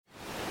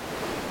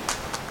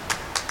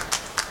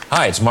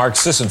Hi, it's Mark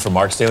Sisson from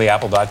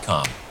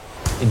marksdailyapple.com.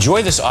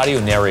 Enjoy this audio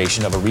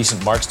narration of a recent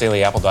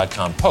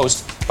marksdailyapple.com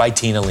post by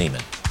Tina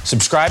Lehman.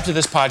 Subscribe to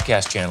this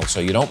podcast channel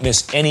so you don't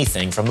miss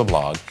anything from the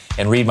blog,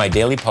 and read my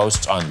daily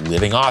posts on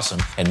living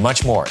awesome and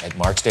much more at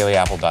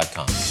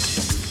marksdailyapple.com.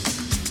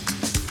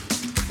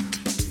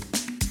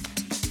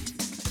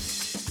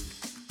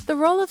 The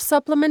role of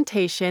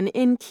supplementation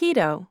in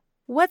keto.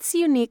 What's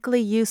uniquely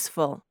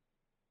useful?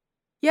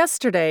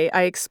 Yesterday,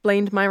 I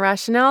explained my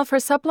rationale for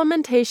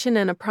supplementation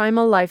in a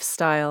primal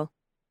lifestyle.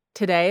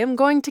 Today, I'm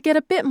going to get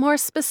a bit more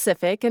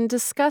specific and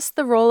discuss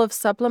the role of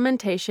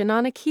supplementation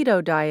on a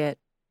keto diet.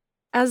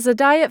 As a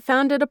diet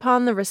founded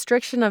upon the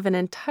restriction of an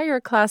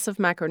entire class of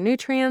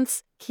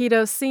macronutrients,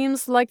 keto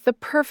seems like the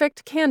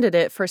perfect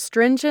candidate for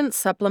stringent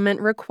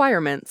supplement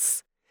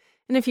requirements.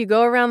 And if you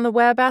go around the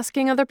web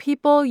asking other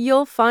people,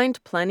 you'll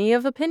find plenty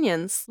of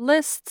opinions,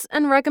 lists,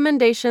 and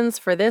recommendations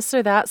for this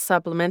or that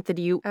supplement that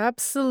you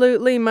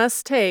absolutely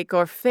must take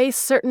or face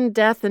certain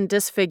death and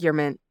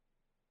disfigurement.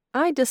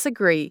 I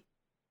disagree.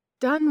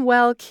 Done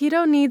well,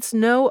 keto needs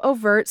no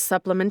overt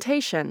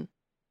supplementation.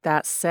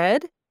 That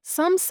said,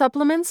 some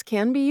supplements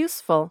can be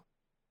useful.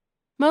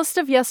 Most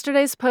of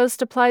yesterday's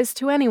post applies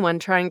to anyone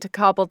trying to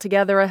cobble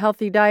together a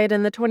healthy diet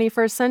in the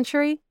 21st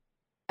century.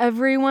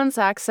 Everyone's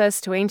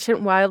access to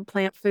ancient wild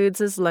plant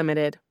foods is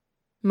limited.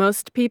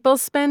 Most people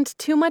spend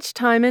too much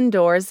time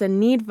indoors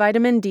and need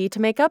vitamin D to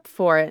make up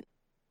for it.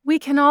 We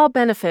can all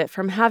benefit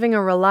from having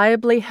a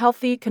reliably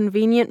healthy,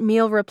 convenient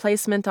meal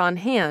replacement on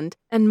hand,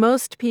 and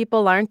most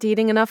people aren't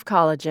eating enough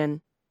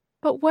collagen.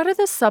 But what are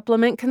the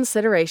supplement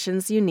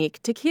considerations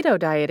unique to keto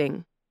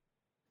dieting?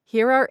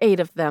 Here are 8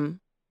 of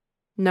them.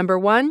 Number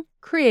 1,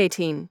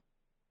 creatine.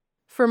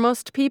 For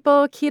most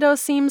people, keto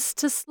seems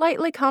to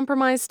slightly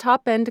compromise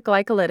top-end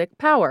glycolytic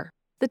power,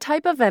 the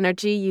type of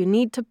energy you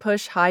need to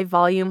push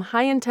high-volume,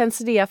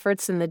 high-intensity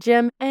efforts in the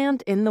gym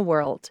and in the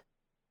world.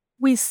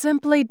 We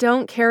simply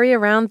don't carry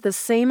around the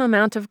same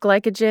amount of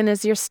glycogen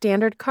as your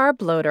standard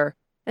carb loader,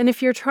 and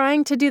if you're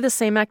trying to do the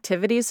same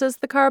activities as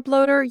the carb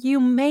loader,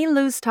 you may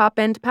lose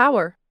top-end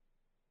power.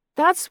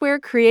 That's where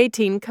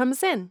creatine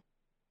comes in.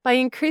 By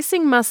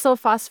increasing muscle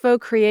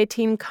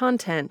phosphocreatine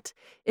content,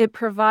 it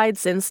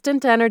provides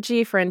instant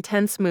energy for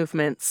intense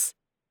movements.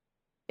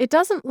 It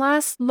doesn't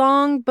last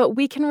long, but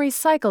we can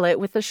recycle it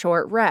with a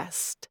short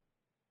rest.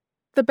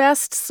 The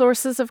best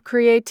sources of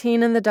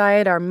creatine in the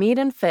diet are meat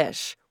and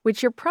fish,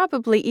 which you're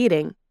probably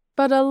eating,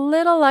 but a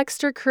little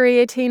extra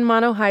creatine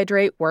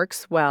monohydrate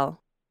works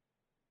well.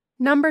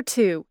 Number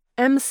 2,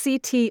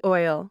 MCT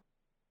oil.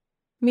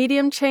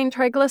 Medium-chain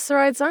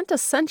triglycerides aren't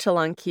essential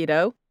on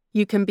keto.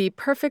 You can be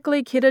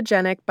perfectly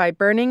ketogenic by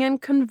burning and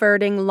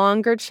converting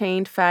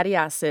longer-chained fatty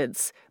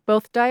acids,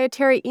 both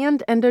dietary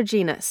and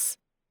endogenous.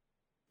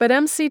 But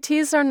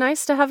MCTs are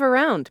nice to have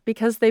around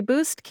because they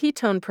boost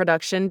ketone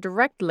production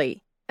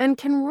directly and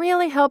can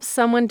really help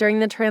someone during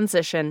the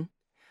transition.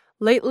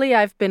 Lately,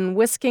 I've been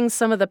whisking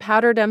some of the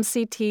powdered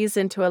MCTs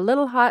into a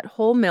little hot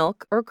whole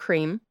milk or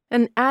cream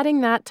and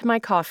adding that to my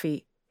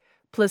coffee.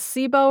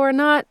 Placebo or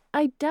not,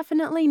 I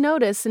definitely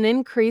notice an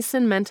increase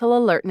in mental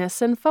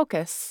alertness and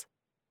focus.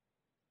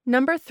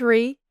 Number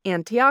 3,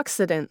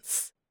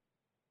 antioxidants.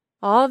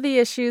 All the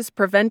issues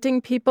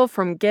preventing people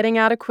from getting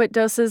adequate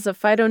doses of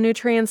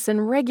phytonutrients in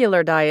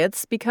regular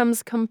diets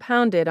becomes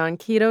compounded on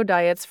keto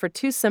diets for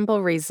 2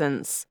 simple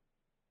reasons.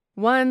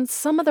 1,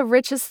 some of the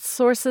richest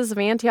sources of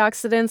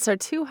antioxidants are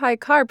too high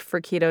carb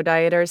for keto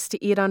dieters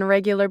to eat on a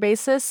regular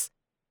basis.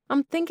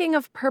 I'm thinking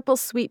of purple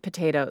sweet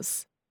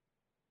potatoes.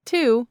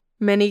 2,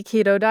 many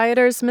keto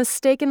dieters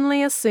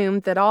mistakenly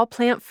assume that all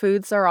plant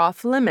foods are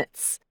off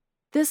limits.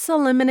 This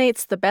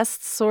eliminates the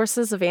best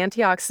sources of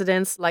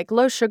antioxidants like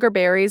low-sugar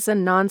berries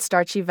and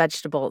non-starchy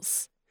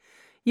vegetables.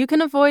 You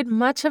can avoid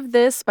much of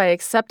this by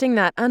accepting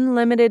that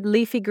unlimited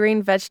leafy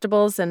green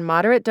vegetables and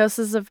moderate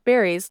doses of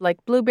berries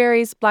like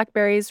blueberries,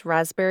 blackberries,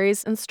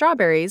 raspberries, and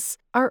strawberries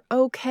are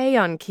okay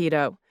on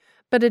keto,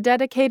 but a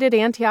dedicated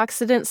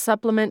antioxidant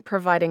supplement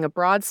providing a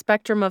broad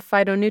spectrum of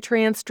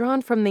phytonutrients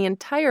drawn from the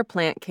entire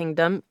plant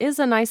kingdom is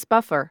a nice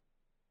buffer.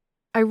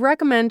 I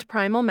recommend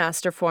Primal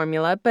Master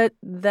Formula, but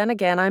then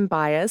again, I'm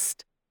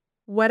biased.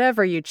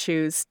 Whatever you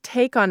choose,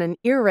 take on an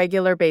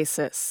irregular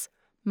basis.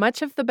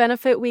 Much of the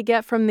benefit we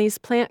get from these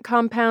plant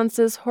compounds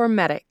is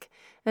hormetic,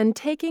 and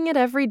taking it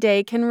every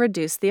day can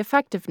reduce the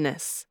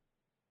effectiveness.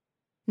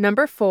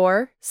 Number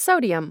 4,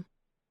 sodium.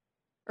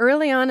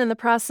 Early on in the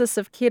process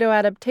of keto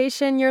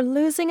adaptation, you're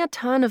losing a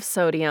ton of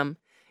sodium.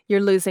 You're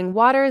losing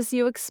water as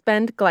you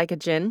expend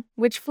glycogen,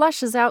 which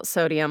flushes out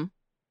sodium.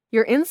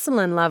 Your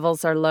insulin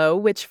levels are low,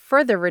 which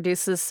further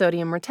reduces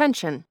sodium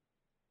retention.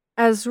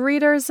 As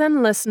readers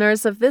and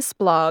listeners of this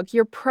blog,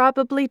 you're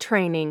probably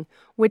training,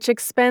 which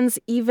expends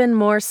even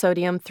more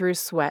sodium through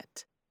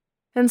sweat.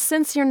 And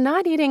since you're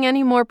not eating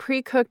any more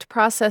pre-cooked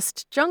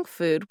processed junk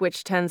food,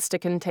 which tends to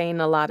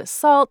contain a lot of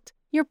salt,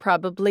 you're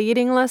probably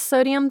eating less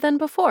sodium than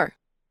before.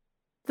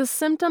 The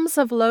symptoms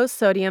of low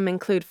sodium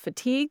include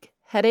fatigue,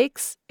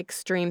 headaches,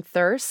 extreme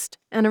thirst,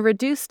 and a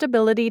reduced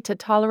ability to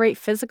tolerate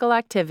physical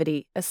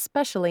activity,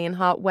 especially in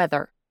hot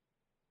weather.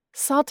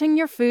 Salting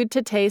your food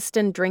to taste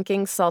and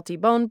drinking salty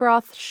bone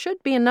broth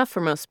should be enough for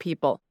most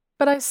people,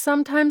 but I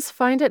sometimes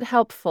find it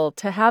helpful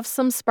to have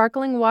some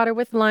sparkling water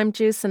with lime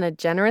juice and a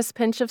generous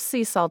pinch of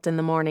sea salt in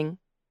the morning.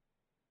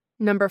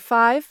 Number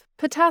 5,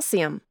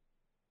 potassium.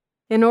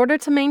 In order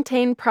to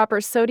maintain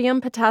proper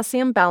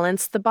sodium-potassium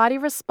balance, the body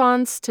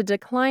responds to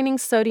declining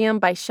sodium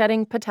by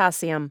shedding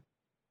potassium.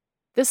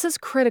 This is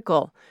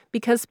critical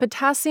because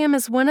potassium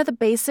is one of the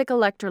basic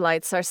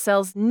electrolytes our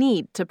cells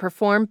need to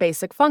perform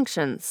basic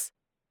functions.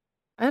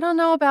 I don't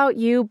know about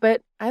you,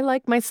 but I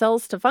like my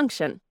cells to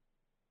function.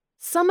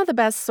 Some of the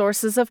best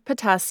sources of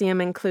potassium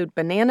include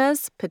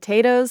bananas,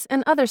 potatoes,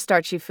 and other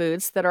starchy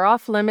foods that are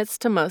off limits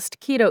to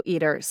most keto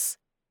eaters.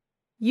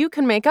 You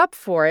can make up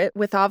for it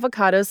with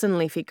avocados and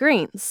leafy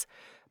greens,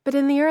 but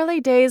in the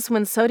early days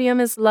when sodium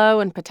is low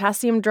and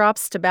potassium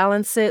drops to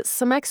balance it,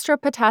 some extra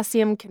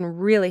potassium can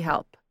really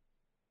help.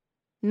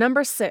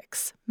 Number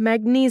 6,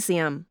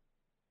 magnesium.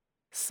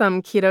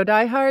 Some keto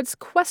diehards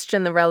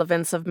question the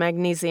relevance of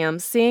magnesium,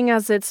 seeing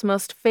as its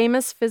most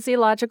famous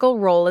physiological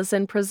role is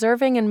in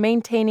preserving and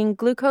maintaining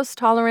glucose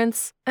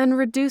tolerance and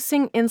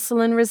reducing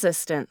insulin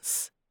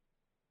resistance.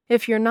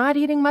 If you're not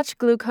eating much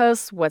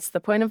glucose, what's the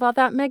point of all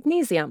that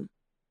magnesium?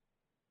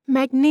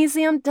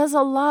 Magnesium does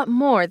a lot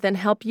more than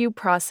help you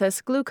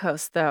process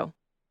glucose, though.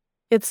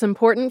 It's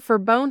important for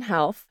bone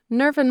health,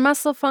 nerve and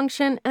muscle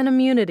function, and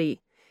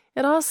immunity.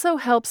 It also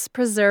helps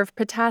preserve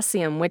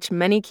potassium, which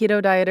many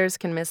keto dieters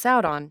can miss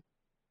out on.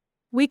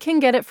 We can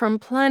get it from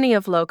plenty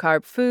of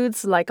low-carb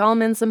foods like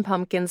almonds and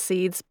pumpkin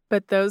seeds,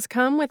 but those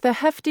come with a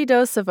hefty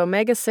dose of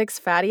omega-6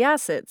 fatty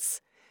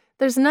acids.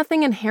 There's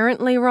nothing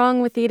inherently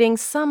wrong with eating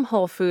some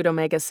whole food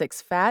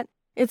omega-6 fat.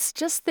 It's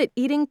just that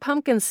eating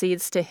pumpkin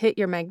seeds to hit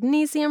your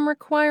magnesium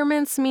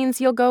requirements means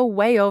you'll go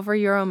way over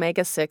your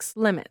omega-6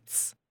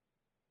 limits.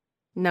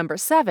 Number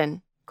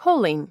 7,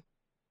 choline.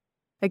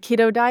 A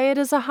keto diet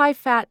is a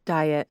high-fat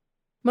diet.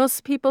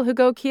 Most people who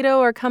go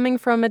keto are coming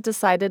from a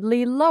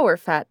decidedly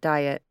lower-fat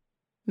diet.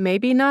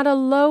 Maybe not a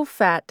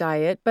low-fat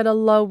diet, but a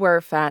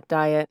lower-fat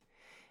diet.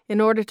 In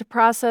order to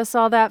process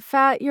all that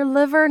fat, your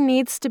liver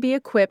needs to be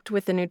equipped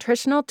with the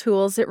nutritional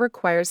tools it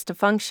requires to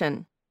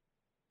function.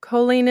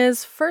 Choline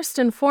is, first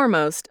and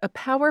foremost, a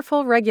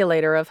powerful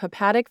regulator of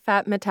hepatic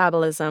fat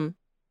metabolism.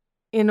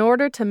 In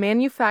order to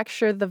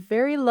manufacture the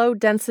very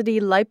low-density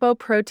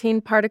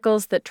lipoprotein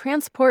particles that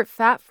transport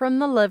fat from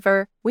the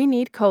liver, we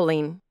need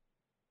choline.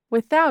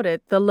 Without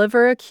it, the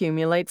liver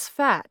accumulates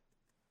fat.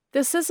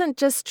 This isn't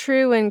just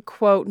true in,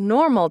 quote,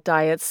 normal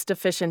diets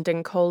deficient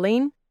in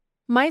choline.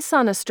 Mice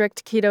on a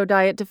strict keto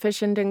diet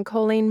deficient in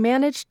choline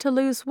managed to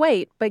lose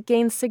weight but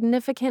gain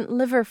significant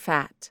liver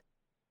fat.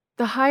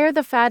 The higher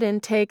the fat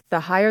intake,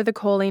 the higher the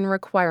choline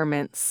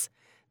requirements.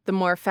 The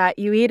more fat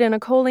you eat in a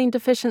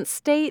choline-deficient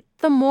state,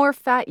 the more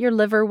fat your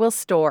liver will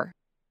store.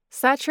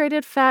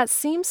 Saturated fat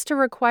seems to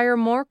require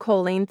more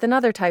choline than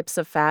other types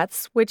of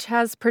fats, which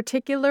has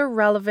particular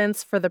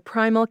relevance for the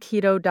primal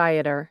keto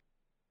dieter.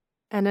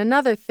 And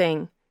another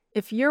thing,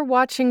 if you're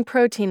watching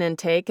protein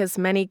intake, as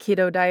many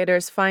keto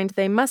dieters find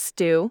they must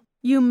do,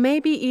 you may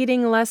be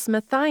eating less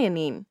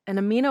methionine, an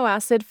amino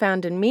acid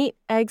found in meat,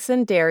 eggs,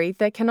 and dairy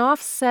that can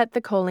offset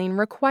the choline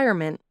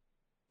requirement.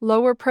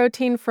 Lower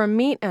protein from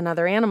meat and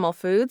other animal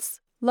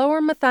foods,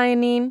 lower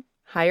methionine,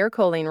 higher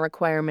choline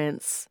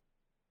requirements.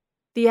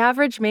 The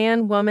average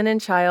man, woman, and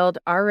child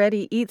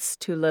already eats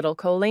too little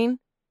choline.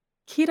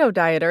 Keto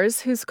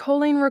dieters whose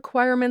choline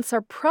requirements are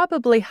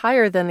probably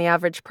higher than the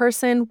average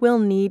person will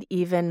need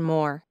even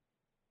more.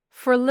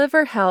 For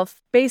liver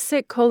health,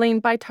 basic choline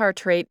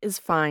bitartrate is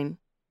fine.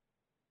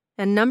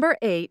 And number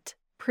 8,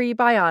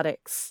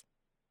 prebiotics.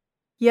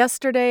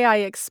 Yesterday I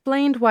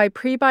explained why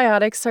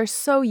prebiotics are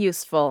so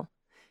useful.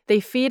 They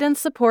feed and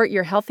support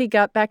your healthy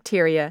gut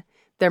bacteria.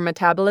 Their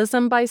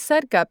metabolism by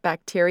said gut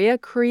bacteria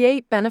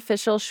create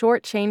beneficial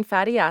short-chain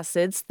fatty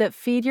acids that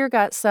feed your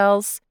gut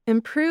cells,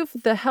 improve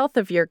the health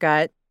of your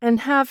gut, and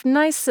have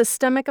nice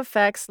systemic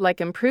effects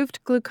like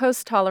improved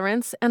glucose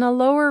tolerance and a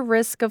lower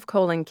risk of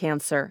colon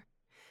cancer.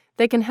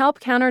 They can help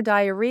counter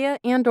diarrhea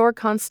and/or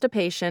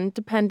constipation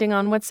depending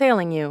on what's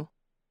ailing you.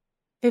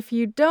 If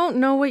you don't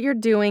know what you're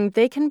doing,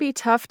 they can be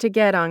tough to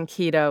get on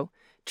keto.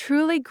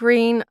 Truly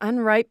green,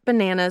 unripe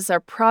bananas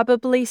are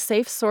probably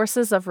safe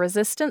sources of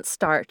resistant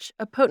starch,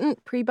 a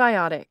potent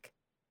prebiotic.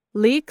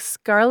 Leeks,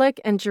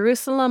 garlic, and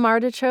Jerusalem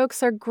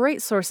artichokes are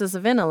great sources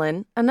of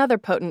inulin, another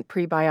potent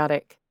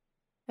prebiotic.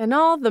 And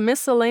all the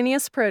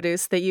miscellaneous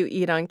produce that you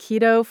eat on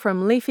keto,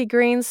 from leafy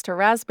greens to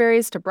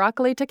raspberries to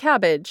broccoli to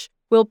cabbage,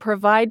 will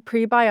provide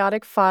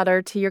prebiotic fodder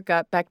to your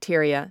gut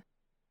bacteria.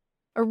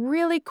 A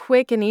really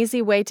quick and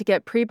easy way to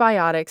get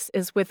prebiotics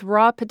is with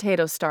raw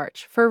potato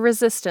starch for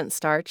resistant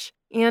starch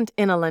and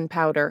inulin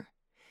powder.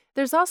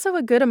 There's also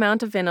a good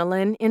amount of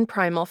inulin in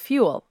Primal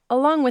Fuel,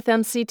 along with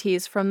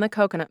MCTs from the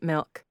coconut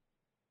milk.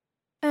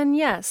 And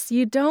yes,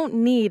 you don't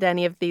need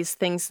any of these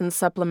things in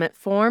supplement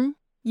form.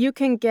 You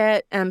can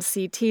get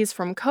MCTs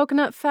from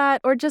coconut fat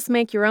or just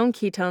make your own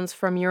ketones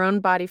from your own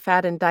body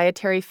fat and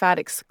dietary fat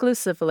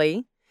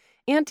exclusively,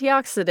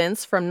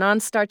 antioxidants from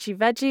non-starchy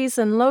veggies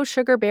and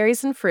low-sugar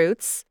berries and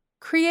fruits,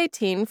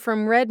 creatine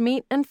from red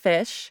meat and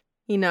fish,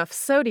 enough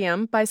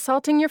sodium by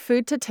salting your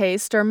food to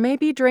taste or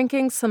maybe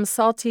drinking some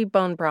salty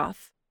bone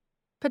broth,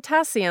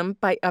 potassium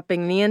by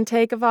upping the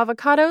intake of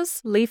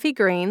avocados, leafy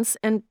greens,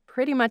 and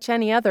pretty much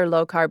any other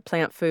low-carb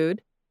plant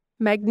food,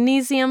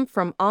 magnesium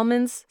from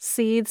almonds,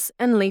 seeds,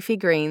 and leafy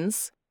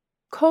greens,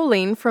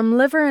 choline from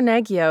liver and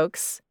egg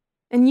yolks,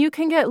 and you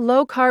can get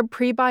low-carb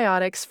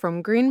prebiotics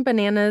from green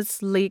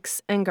bananas,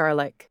 leeks, and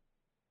garlic.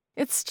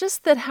 It's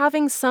just that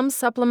having some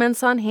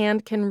supplements on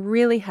hand can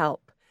really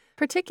help,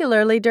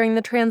 particularly during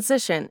the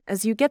transition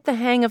as you get the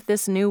hang of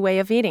this new way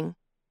of eating.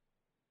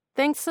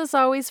 Thanks as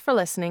always for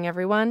listening,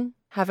 everyone.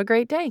 Have a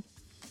great day.